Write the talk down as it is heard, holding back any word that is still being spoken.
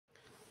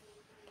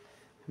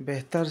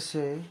बेहतर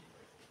से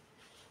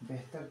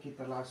बेहतर की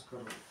तलाश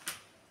करो।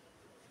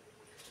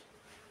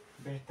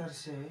 बेहतर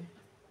से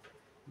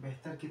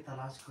बेहतर की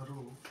तलाश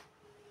करो।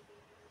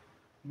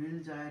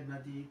 मिल जाए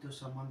नदी तो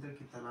समुद्र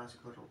की तलाश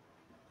करो।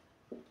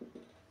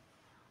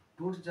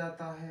 टूट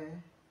जाता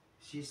है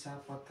शीशा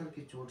पत्थर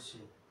की चोट से।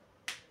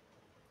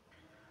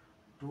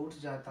 टूट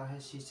जाता है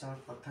शीशा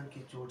पत्थर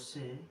की चोट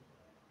से।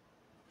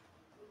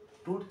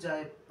 टूट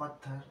जाए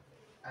पत्थर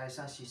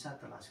ऐसा शीशा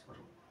तलाश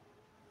करो।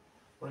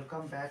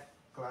 Welcome back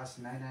class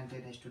 9 and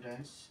 10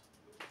 students.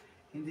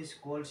 In this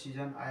cold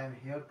season, I am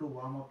here to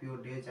warm up your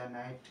days and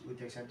night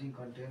with exciting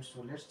content.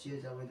 So let's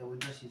chase away the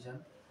winter season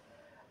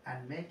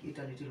and make it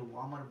a little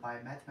warmer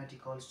by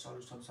mathematical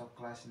solutions of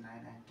class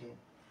 9 and 10.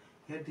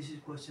 Here this is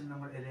question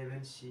number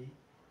 11c,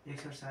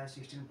 exercise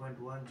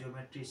 16.1,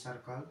 geometry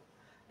circle.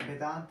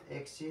 Vedanta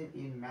excel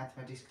in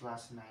mathematics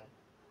class 9.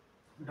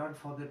 Don't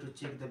forget to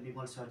check the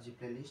Bimal Sarji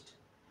playlist.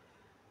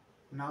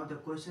 Now the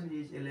question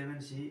is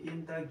 11c.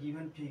 In the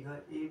given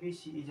figure,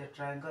 ABC is a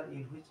triangle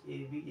in which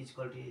AB is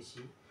equal to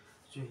AC.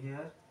 So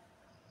here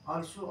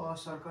also a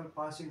circle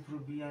passing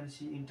through B and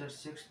C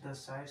intersects the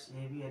sides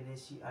AB and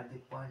AC at the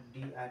point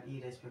D and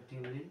E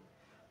respectively.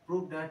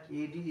 Prove that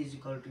AD is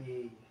equal to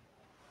AE.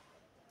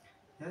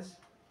 Yes.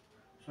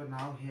 So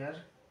now here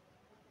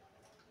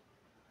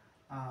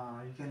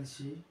you can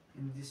see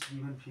in this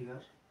given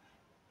figure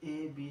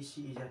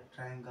ABC is a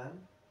triangle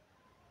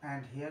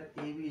and here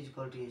AB is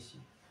equal to AC.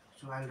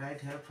 So I'll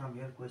write here from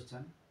here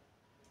question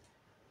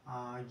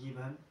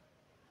given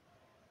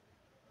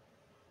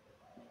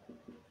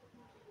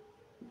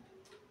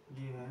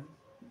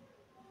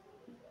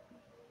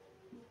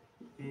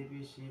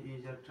ABC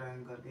is a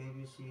triangle.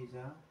 ABC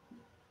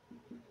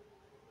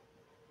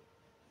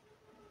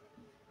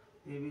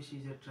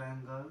is a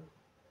triangle.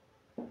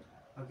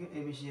 Okay,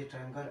 ABC is a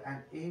triangle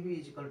and AB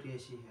is equal to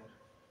AC here.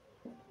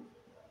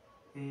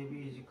 AB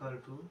is equal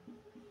to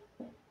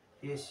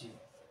AC.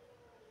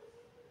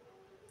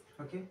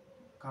 Okay,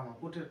 comma,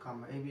 put here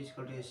comma. AB is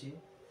equal to AC.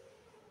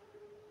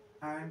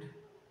 And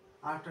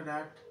after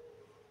that,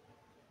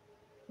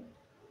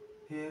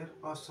 here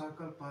a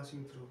circle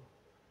passing through.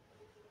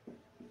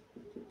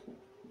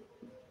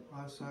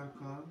 A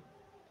circle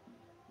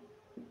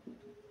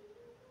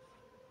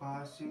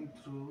passing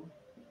through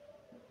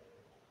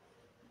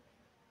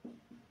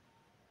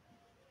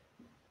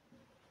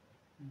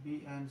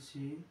B and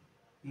C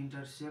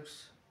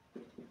intersects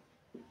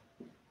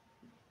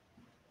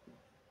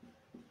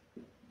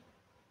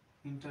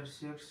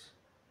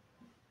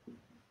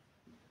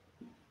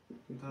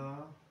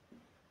the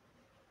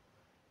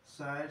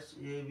sides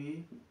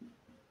AB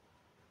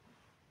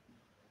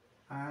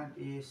and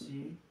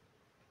AC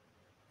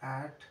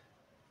at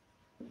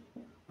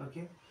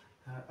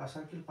a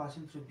circle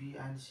passing through B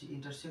and C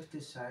intersects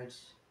the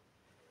sides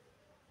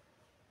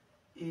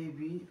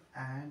AB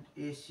and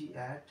AC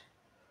at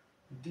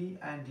D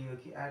and D.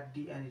 Okay, at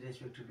D and E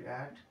respectively.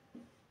 At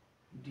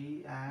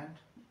D and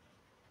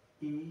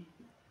E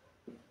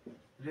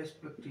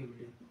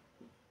respectively.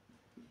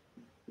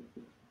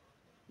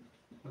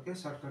 Okay,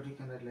 shortcut you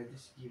can write like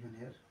this given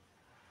here.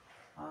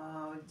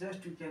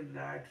 Just you can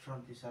write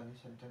from this only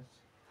sentence.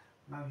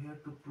 Now here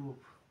to prove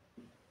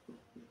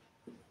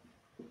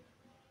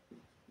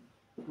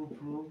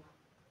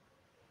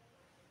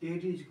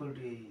AD is equal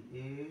to AE.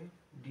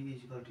 AD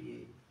is equal to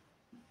AE.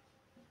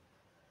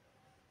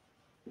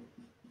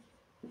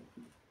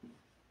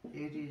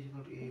 AD is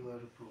equal to AE we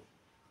have to prove.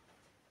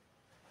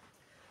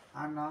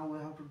 And now we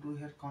have to do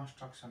here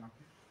construction.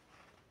 Okay.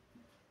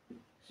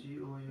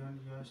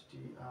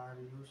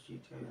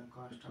 CONSTRUCTION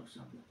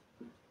construction.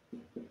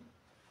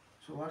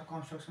 So what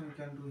construction you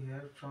can do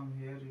here? From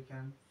here you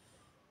can,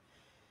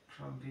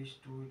 from these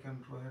two you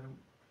can draw here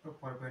a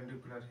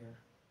perpendicular here.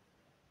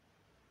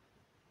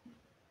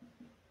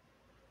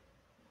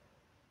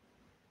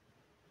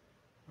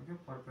 Okay,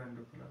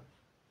 perpendicular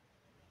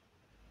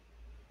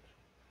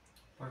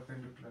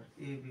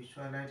AB.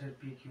 So I write here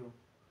PQ.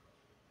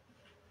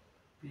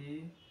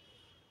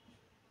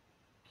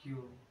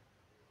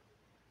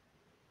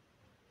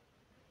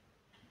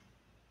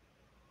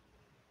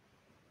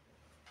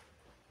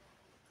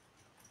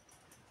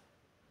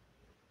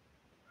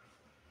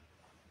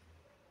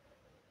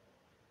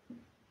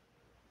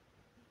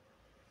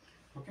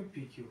 Okay,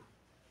 PQ.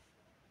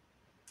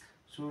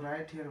 So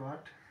write here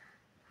what?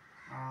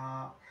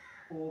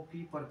 OP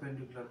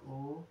perpendicular.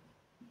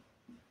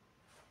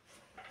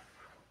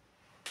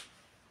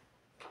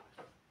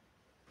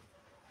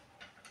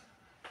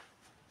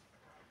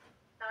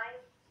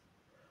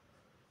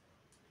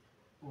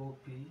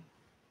 OP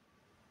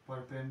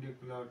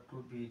perpendicular to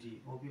BD.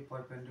 OP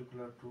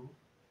perpendicular to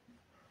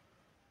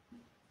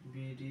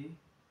BD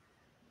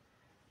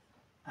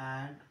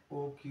and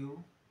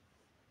OQ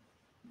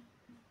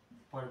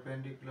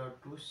perpendicular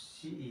to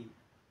CE.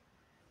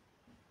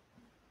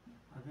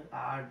 Okay,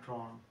 are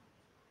drawn.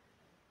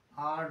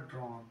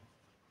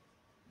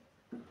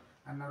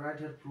 And now write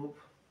here proof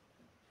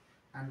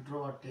and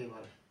draw a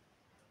table.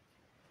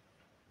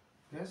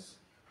 Yes.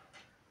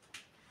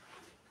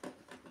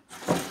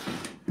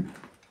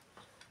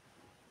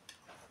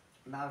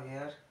 Now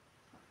here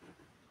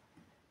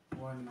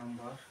one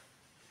number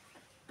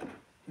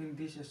in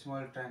this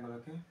small triangle,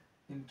 okay?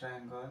 In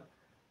triangle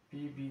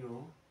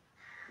PBO,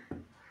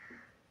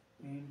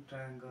 in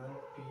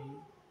triangle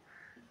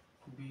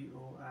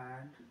PBO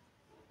and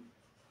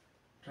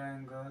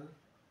triangle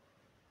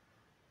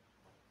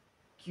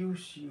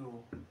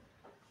QCO,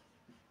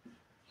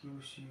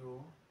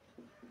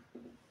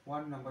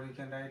 one number you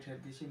can write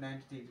here. This is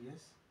 90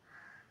 degrees.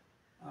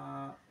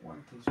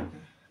 One thing,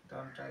 okay?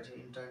 Don't write here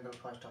in triangle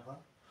first of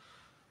all,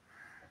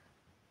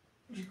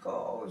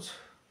 because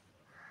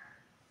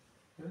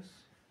yes.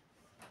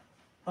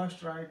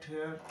 First write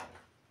here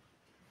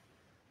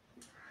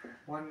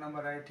one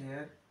number right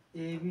here.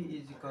 AB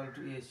is equal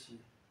to AC.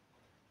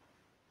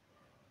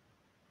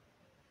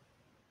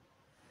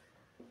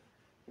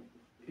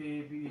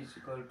 AB is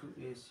equal to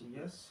AC.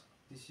 Yes,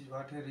 this is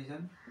what a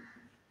reason.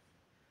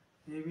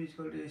 AB is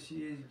equal to AC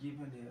is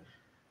given here.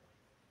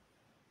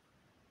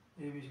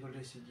 AB is equal to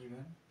AC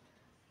given.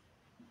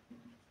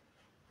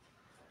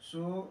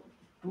 So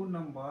two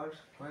numbers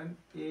when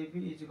AB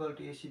is equal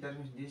to AC, that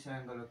means this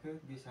angle, okay?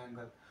 This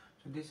angle.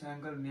 So this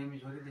angle name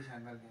is what is this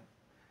angle name?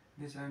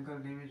 This angle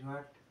name is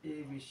what?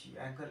 ABC.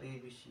 Angle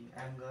ABC.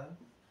 Angle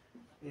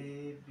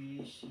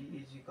ABC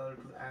is equal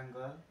to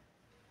angle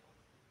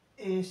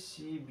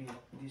ACB.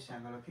 This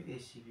angle, okay?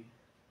 ACB.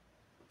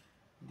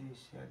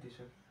 This here, this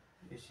okay?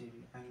 ACB.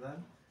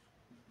 Angle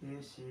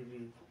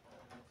ACB.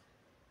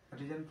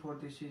 Reason for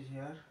this is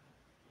here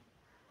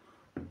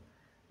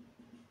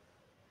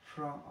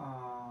from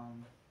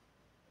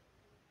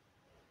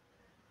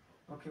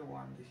okay,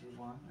 one. This is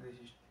one. This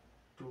is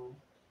two.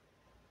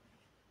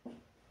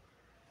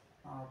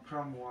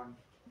 From one.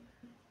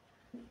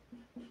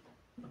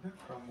 Okay,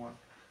 from one.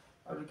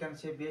 Or we can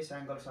say base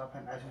angles of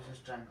an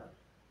isosceles triangle.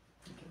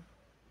 Okay.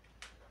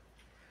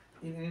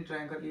 In any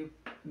triangle, if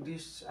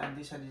this and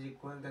this side is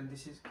equal, then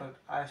this is called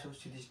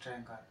isosceles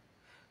triangle.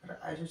 र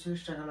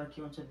isosceles triangle में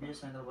के हुन्छ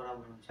base angle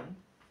बराबर हुन्छ है,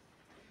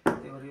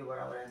 त्यही भएर यो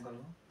बराबर एंगल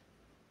हो।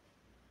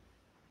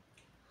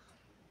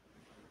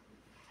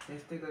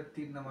 त्यस्तै गरी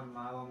 3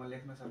 नम्बरमा अब म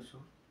लेख्न सक्छु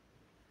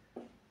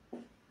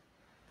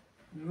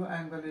यो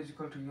एंगल इज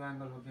इक्वल टु यो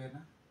एंगल हो कि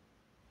हैन,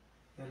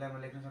 यसलाई म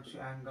लेख्न सक्छु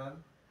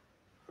angle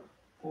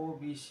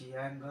OBC,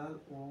 angle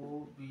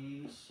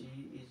OBC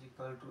is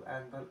equal to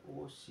angle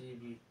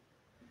OCB,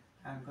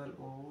 angle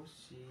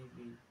OCB।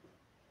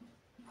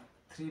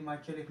 3 मा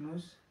के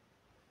लेख्नुस्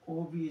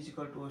OB is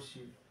equal to OC,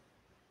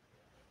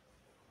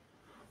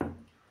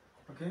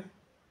 okay?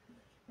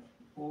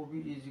 OB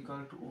is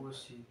equal to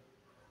OC,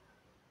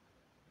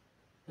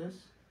 yes?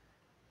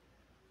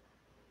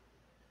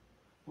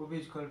 OB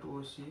is equal to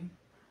OC,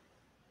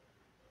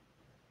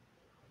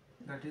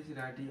 that is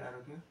radii are,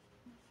 okay?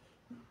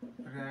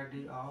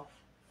 Radii of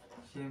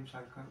same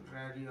circle,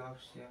 radii of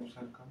same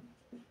circle,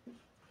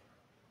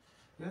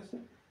 yes?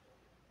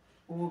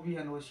 OB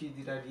and OC is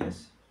the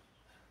radius.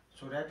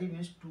 So radii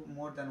means two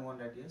more than one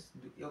radius.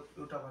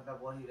 एउटा भन्दा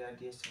बढी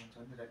radius हुन्छ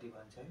नि radii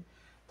भन्छ है।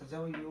 त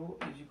जब यो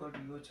is equal to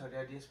यो छ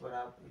radius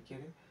बराबर के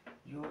रे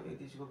यो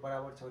यदि यसको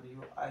बराबर छ भने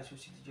यो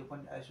आइसोसेलेस जो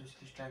पनि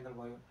आइसोसेलेस ट्रायंगल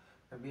भयो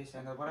र बेस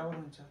एंगल बराबर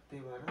हुन्छ,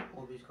 त्यही भएर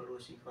OB इक्वल टु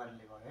OC को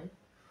कारणले भयो है।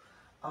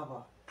 अब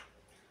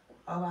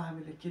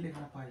हामीले के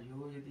लेख्न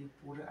पाइयो, यदि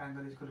पुरा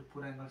एंगल इज इक्वल टु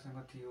पुरा एंगलसँग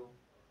थियो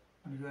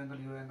अनि यो एंगल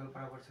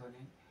बराबर छ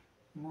भने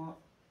म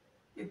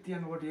यति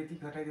एंगलबाट यति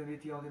घटाइदियो भने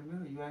यति आउँदैन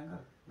मेरो यो एंगल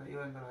र यो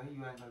एंगल है,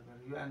 यो एंगल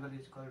मेरो यो एंगल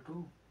इज इक्वल टु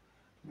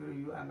मेरो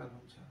यो एंगल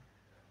हुन्छ।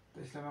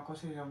 त्यसलाई म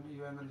कसरी हेराउने,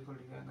 यो एंगल इज इक्वल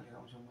टु यो एंगल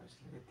हेराउँछु म।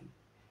 यसले यति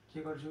के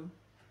गर्छु,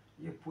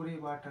 यो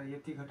पुरैबाट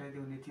यति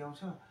घटाइदियो भने यति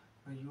आउँछ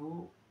र यो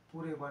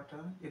पुरैबाट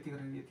यति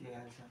घटाइदियो यति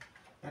आइहाल्छ।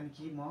 यानी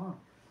कि म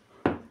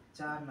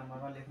 4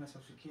 नम्बरमा लेख्न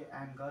सक्छु कि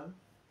angle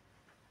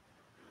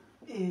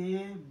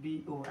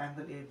ABO,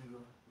 angle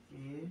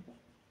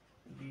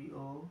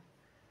ABO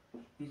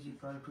is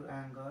equal to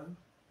angle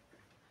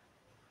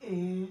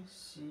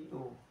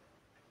ACO।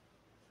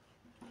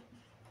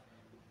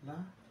 ला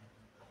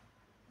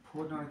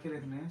 4 नंबर के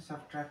लेख्ने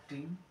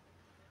सब्ट्रैक्टिंग,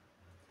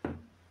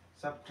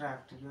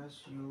 सब्ट्रैक्ट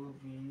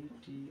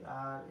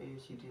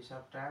SUBTRACT,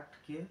 सब्ट्रैक्ट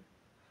के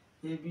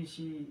ABC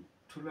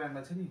ठुलो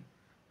एंगल छ नि,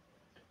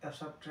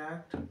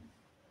 subtract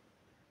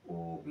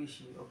OBC,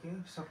 okay?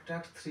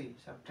 Subtract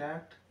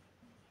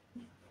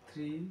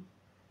 3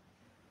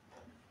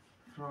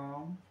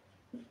 from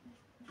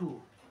 2,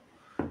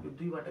 यो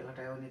 2 बाट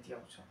घटायो भने यति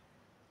आउँछ है।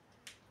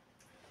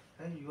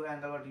 यो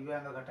एंगलबाट यो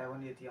एंगल घटायो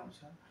भने यति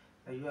आउँछ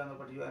र यो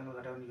एंगलबाट यो एंगल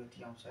घटायो भने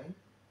यति आउँछ है।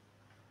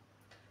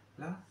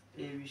 ल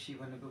ABC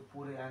भनेको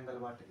पुरै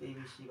एंगलबाट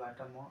ABC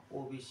बाट म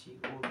OBC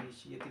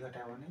यति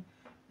घटायो भने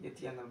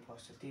यति एंगल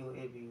बस्छ, त्यो हो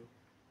ABO।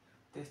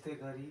 त्यस्तै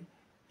गरी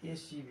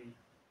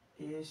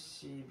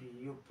ACB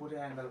यो पुरै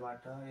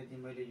एंगलबाट यदि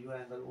मैले यो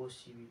एंगल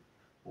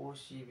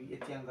OCB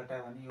यति एंगल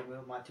घटायो भने यो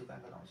मेरो माथिको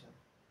एंगल आउँछ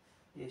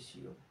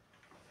ACO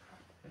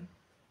है।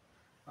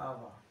 अब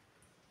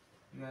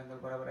यो एंगल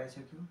बराबर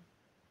आइसक्यो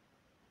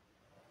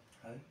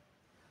है।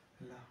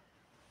 ल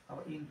अब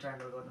इन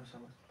ट्रायंगल गर्नुस्।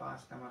 अब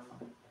 5 नम्बरमा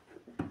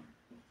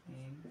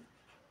in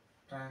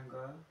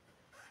triangle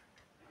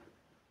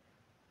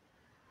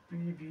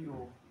PBO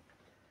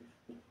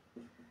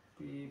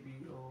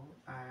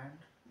and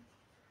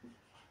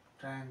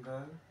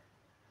triangle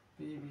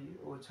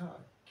PBO छ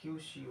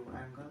QCO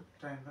angle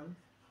triangle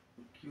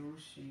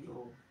QCO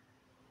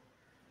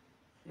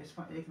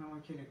यसमा एक नम्बर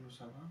के लेख्नु छ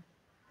अब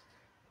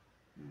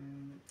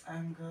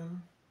angle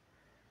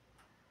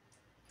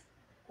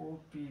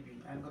OPB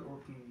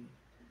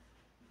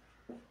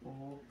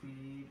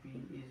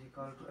is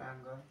equal to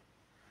angle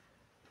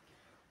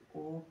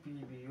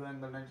OPB यो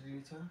angle 90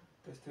 डिग्री छ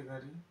त्यस्तै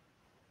गरी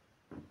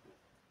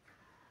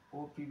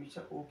OPB छ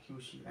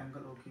OQC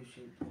angle OQC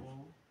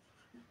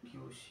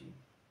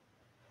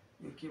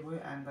यो के भयो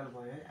एंगल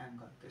भयो है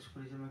एंगल त्यसको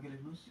रिजनमा के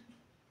लेख्नुस्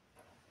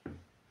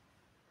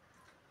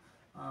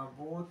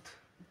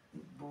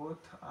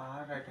both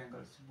are right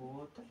angles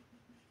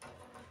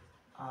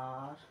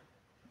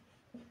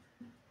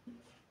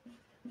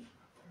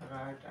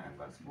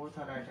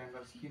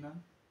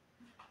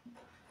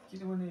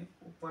किनभने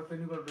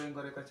परपेंडिकुलर ड्राइङ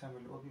गरेका छ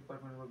हामीले ओपी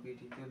परपेंडिकुलर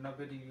बीटी त्यो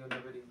 90 डिग्री यो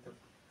 90 डिग्री त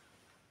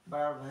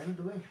बराबर भएन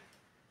दुवै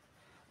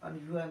अनि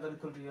यो एंगल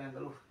इक्वल टु यो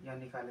एंगल यहाँ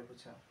निकालेको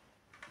छ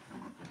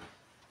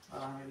अब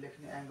हामीले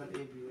लेख्ने एंगल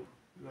एबी हो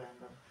यो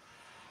angle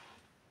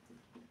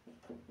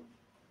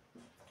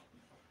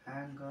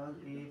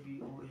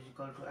ABO is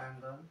equal to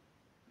angle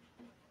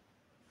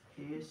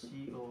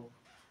ACO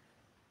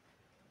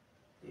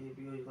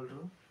ABO equal to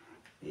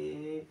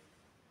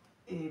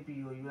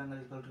ABO यो एंगल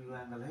इक्वल टु यो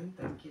एंगल है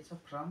त्यहाँ के छ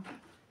फ्रम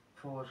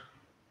 4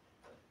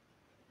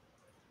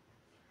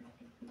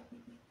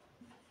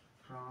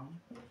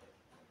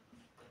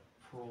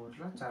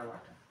 ल 4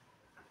 बाट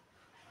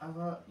अब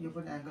यो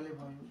पनि एंगलै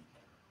भयो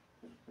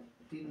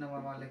 3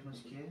 नम्बरमा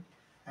लेख्नुस् के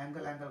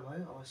एंगल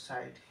भयो अब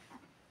साइड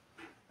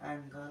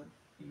एंगल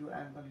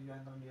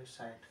यो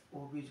side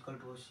OB is equal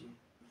to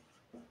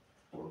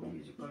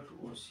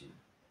OC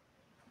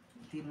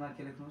 3 मा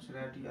के लेख्नुस्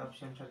रेडियस अफ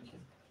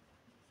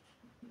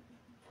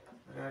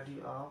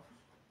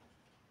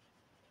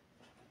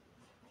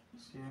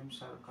सेम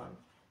सर्कल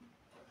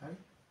है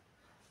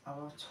अब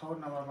 6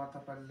 नम्बरमा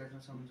तपाईले लेख्न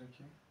सक्नुहुन्छ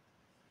के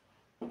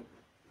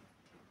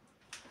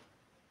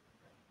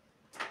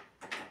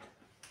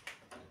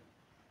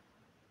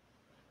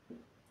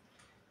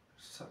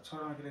 6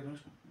 मा के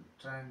लेख्नुस्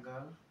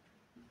triangle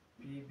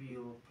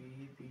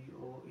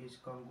PBO is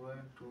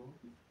congruent to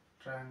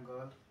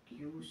triangle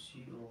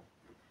QCO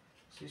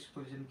 6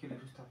 position के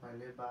लेख्नुस्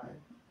तपाईले बाइ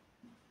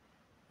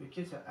यो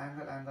के छ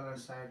एंगल र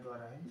साइड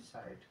द्वारा है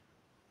side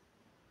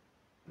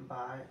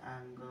by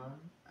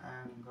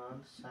angle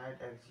side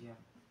axiom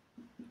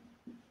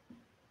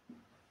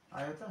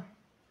आयो त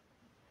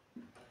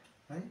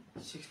है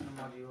 6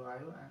 नम्बर यो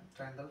आयो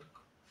ट्रायंगल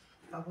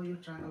अब यो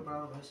ट्रायंगल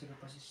बराबर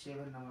भइसकेपछि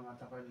 7 नम्बरमा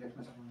तपाईले लेख्न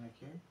सक्नुहुन्छ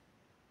के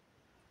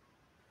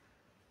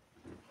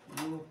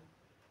यो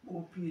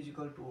OP is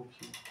equal to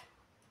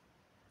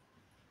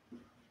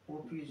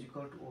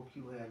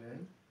OQ भइहाल्यो है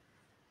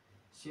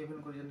 7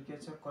 को रिजन के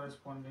छ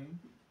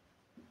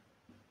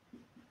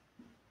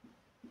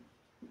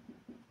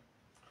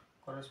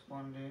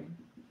corresponding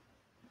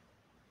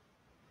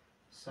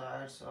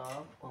sides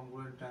of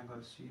congruent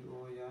triangle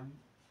CONGRUENT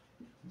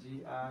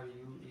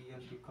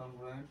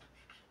congruent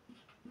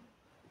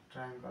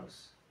triangles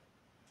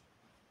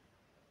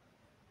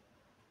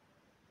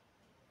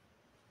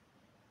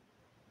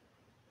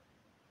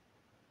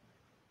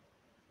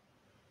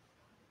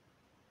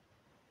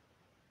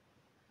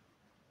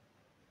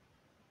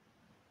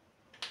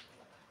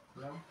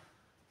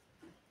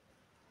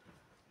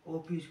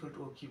OP is equal to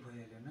OQ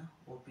भइहाल्यो हैन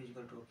OP is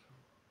equal to OQ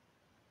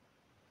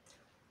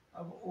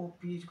अब OP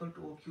is equal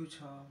to OQ छ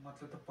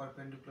मतलब त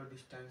परपेंडिकुलर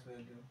डिस्टेंस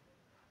भइहाल्यो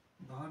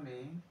भने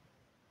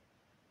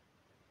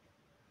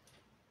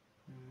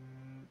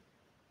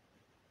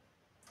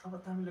अब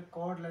त हामीले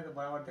कर्डलाई त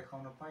बराबर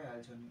देखाउन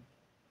पाइहाल्छौं नि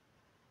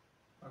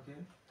okay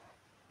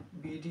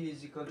BD is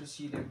equal to C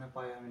लेख्न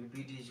पायो हामीले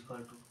BD is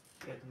equal to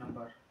एक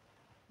number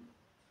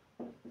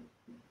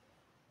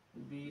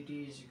BD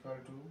is equal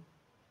to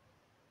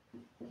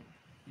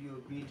यो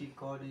BD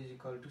chord is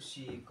equal to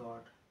CE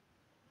chord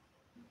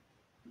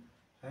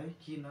है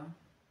किन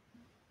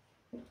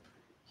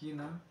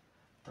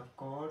the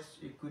chords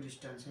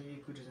equidistant है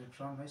equidistant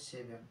from है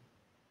 7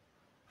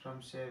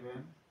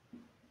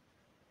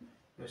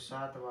 यो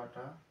 7 बाट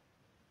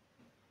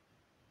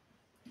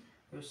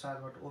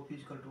OP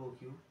is equal to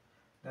OQ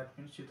that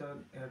means यो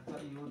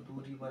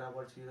दूरी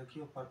बराबर छ यो के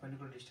हो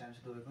परपेंडिकुलर डिस्टेंस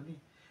दुवैको नि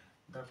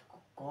the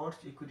chords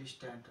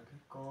equidistant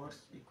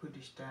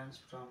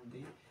from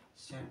the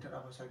center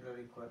of a circle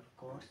are equal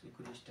chords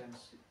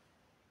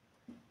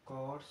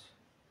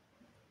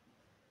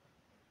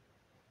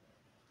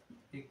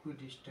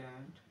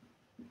equidistant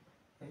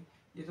है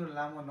यो त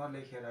लामो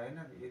नलेखेर हैन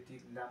यति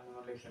लामो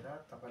नलेखेर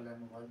तपाईलाई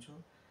म भन्छु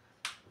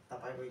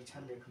तपाईको इच्छा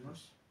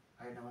लेख्नुस्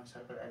हैन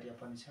सर्कल एरिया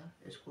पनि छ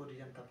यसको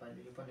रिजन तपाईले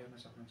यो पनि लेख्न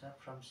सक्नुहुन्छ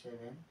from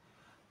 7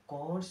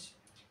 chords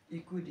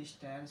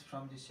equidistant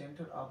from the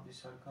center of the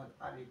circle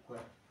are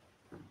equal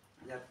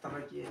या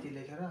तपाई के यति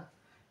लेखेर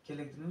के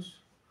लेख्दिनुस्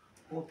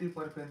OP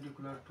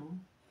perpendicular to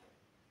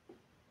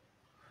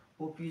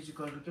OP is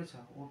equal to के छ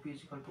OP is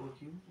equal to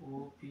OQ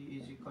OP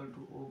is equal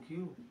two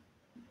OQ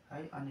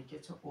है। अनि के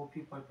छ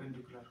ओपी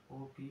परपेन्डिकुलर,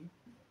 ओपी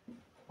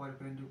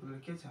परपेन्डिकुलर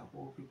के छ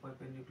ओपी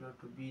परपेन्डिकुलर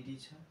टू बीडी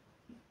छ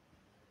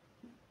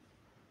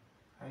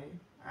है।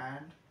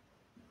 एन्ड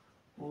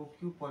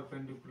ओक्यू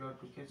परपेन्डिकुलर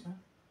टू के छ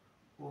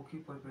ओक्यू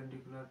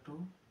परपेन्डिकुलर टू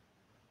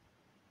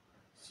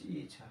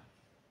सी छ।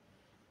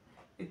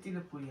 यतिले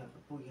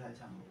पुगिहाल्छ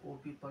हाम्रो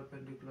OP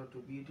perpendicular two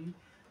BD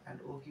and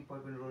OQ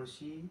perpendicular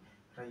C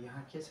र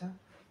यहाँ के छ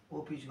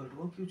ओपी इक्वल टू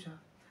ओक्यू छ।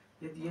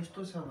 यदि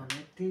यस्तो छ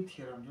भने त्यही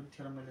थ्योरम जुन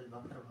थ्योरम मैले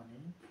भर्खर भने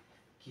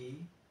कि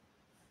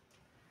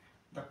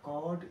the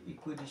chord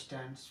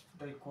equidistance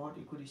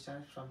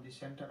from the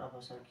center of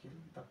a circle,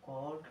 the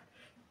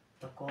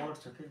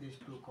chords okay, these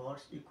two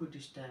chords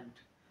equidistant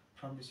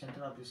from the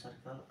center of the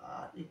circle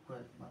are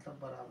equal, मतलब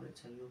बराबर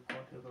छ। यो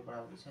chord एउटा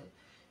बराबर छ,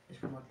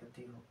 यसको मतलब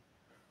त्यही हो।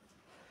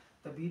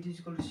 त BD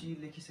इक्वल टू C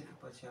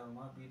लेखिसकेपछि अब म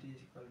BD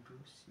इक्वल टू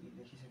C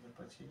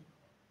लेखिसकेपछि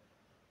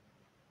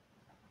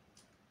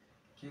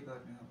के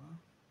गर्ने अब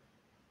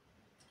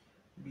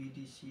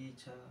BDC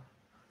छ।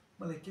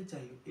 मलाई के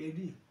चाहियो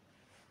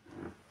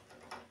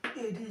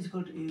AD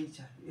इक्वल टू A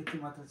चाहियो, यति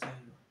मात्र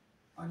चाहियो।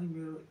 अनि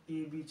मेरो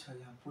AB छ,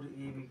 यहाँ पुरै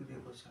AB को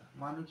दिएको छ।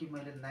 मानौँ कि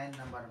मैले 9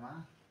 नम्बरमा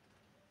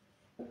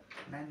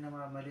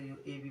मैले यो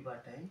AB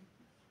बाट है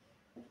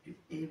यो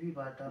AB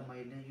बाट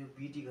मैले यो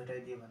BD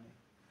घटाइदिए भने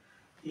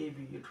AB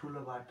यो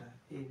ठुलोबाट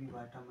AB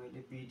बाट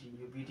मैले BD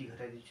यो BD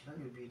घटाइदिन्छु ल,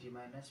 यो BD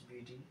माइनस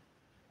BD।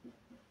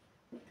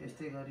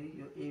 त्यस्तै गरी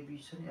यो AB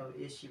छ नि अब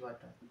AC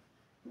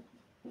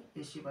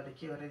बाट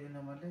के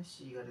घटाइदिनु मैले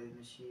C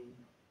घटाइदिनु C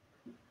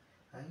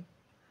है।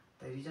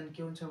 त रिजन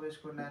के हुन्छ अब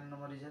यसको 9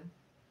 नम्बर रिजन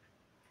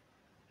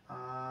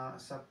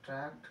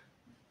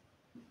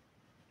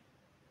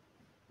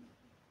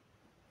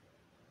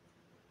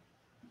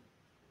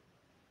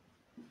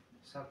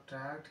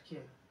subtract के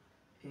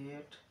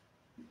 8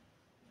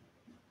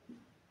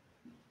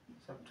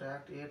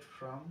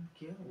 from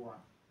के 1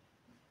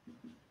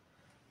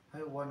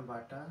 है। 1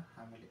 बाट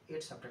हामीले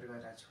 8 सब्ट्र्याक्ट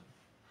गरिरहेको छौँ।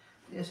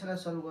 यसलाई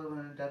सल्भ गर्नु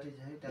भने that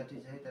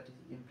is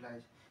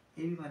implies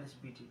AB minus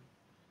BD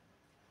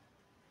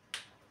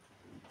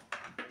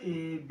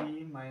AB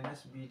minus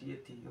BD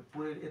यति यो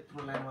पुरै यत्रो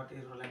लाइनबाट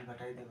यत्रो लाइन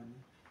घटाइदियो भने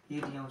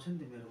AD आउँछ नि त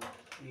मेरो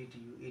AD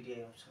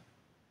आउँछ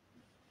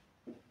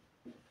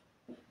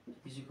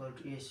is equal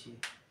to AC।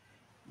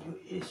 यो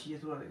AC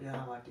यत्रो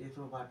यहाँबाट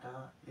यत्रोबाट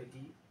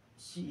यदि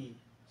CE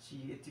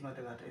यति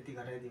मात्र यति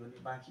घटाइदियो भने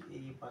बाँकी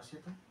AE बस्यो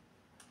त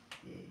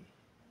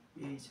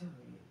AE छ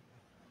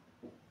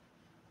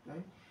है।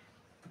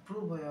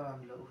 प्रुभ भयो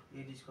हामीलाई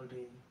AD इक्वल टू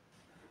AE।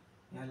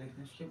 यहाँ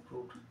लेख्नुहोस् के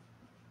प्रुभ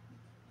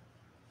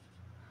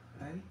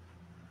है।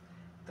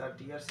 त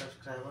डियर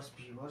सब्सक्राइबर्स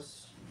भ्युवर्स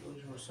यो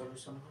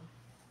सल्युसन हो।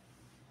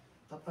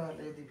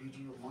 तपाईहरुलाई यदि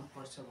भिडियो मन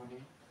पर्छ भने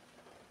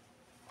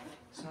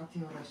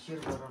साथीहरुलाई शेयर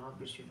गर्न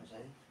नबिर्सिनुहोस्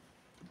है।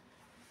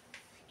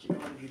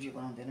 किनभने भिडियो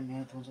बनाउँदैन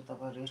मेहनत हुन्छ,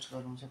 तपाईहरु रेस्ट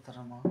गर्नुहुन्छ, तर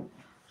म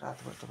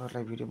रातभर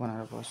तपाईहरुलाई भिडियो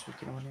बनाएर बस्छु।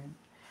 किनभने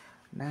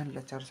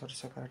नानीलाई 4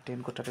 सकाएर 10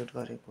 को टार्गेट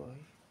गरेको है,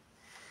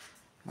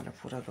 मलाई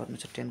पुरा गर्नु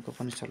छ 10 को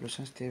पनि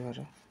सल्युसन्स। त्यही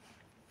भएर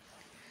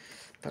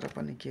तर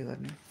पनि के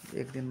गर्ने,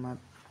 एक दिनमा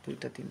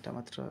 2टा 3टा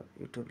मात्र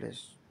युट्युबले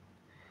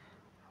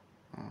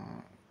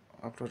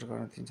अपलोड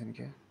गर्न दिन्छन्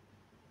क्या,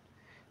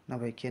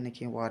 नभए के न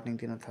के वार्निङ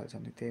दिन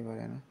थाल्छन्। त्यही भएर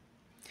हैन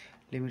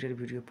लिमिटेड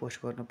भिडियो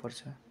पोस्ट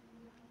गर्नुपर्छ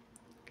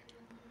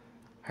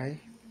है।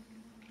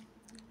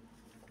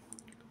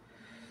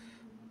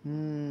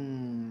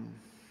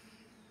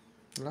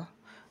 ल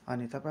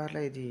अनि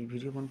तपाईहरुलाई यदि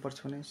भिडियो मन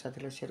पर्छ भने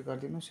साथीलाई शेयर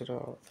गरिदिनुस् र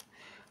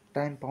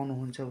टाइम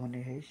पाउनुहुन्छ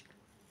भने है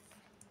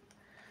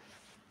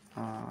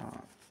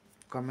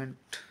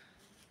कमेन्ट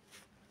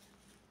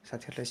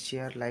साथीहरुलाई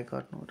शेयर लाइक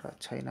गर्नु र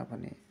छैन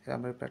भने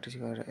राम्रो प्र्याक्टिस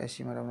गरेर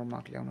एससीमा राम्रो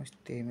मार्क ल्याउनुस्,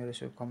 त्यही मेरो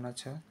शुभकामना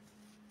छ।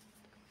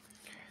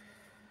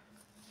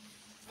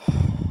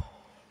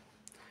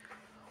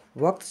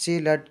 वक्त से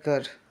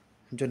लड़कर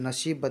जो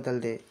नसीब बदल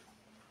दे,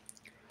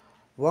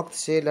 वक्त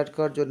से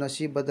लड़कर जो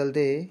नसीब बदल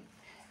दे,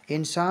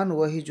 इंसान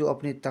वही जो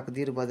अपनी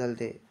तकदीर बदल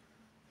दे।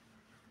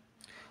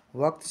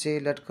 वक्त से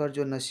लड़कर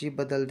जो नसीब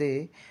बदल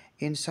दे,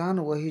 इंसान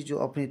वही जो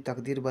अपनी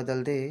तकदीर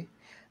बदल दे।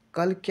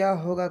 कल क्या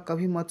होगा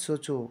कभी मत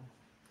सोचो,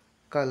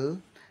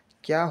 कल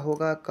क्या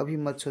होगा कभी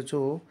मत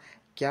सोचो,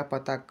 क्या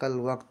पता कल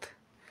वक्त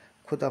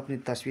खुद अपनी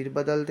तस्वीर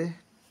बदल they.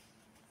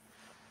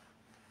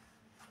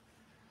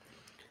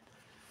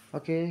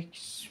 Okay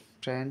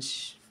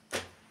friends,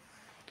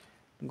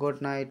 good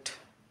night.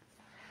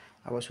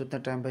 अब सुत्ने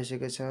टाइम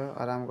भइसकेको छ,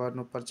 आराम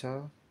गर्नुपर्छ।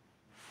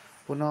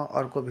 पुनः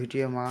अर्को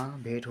भिडियोमा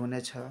भेट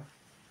हुनेछ है,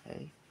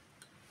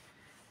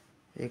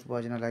 1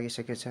 बज्न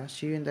लागिसकेको छ।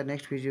 C you in the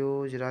next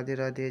video. Radhe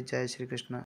Radhe, Jay Shri Krishna.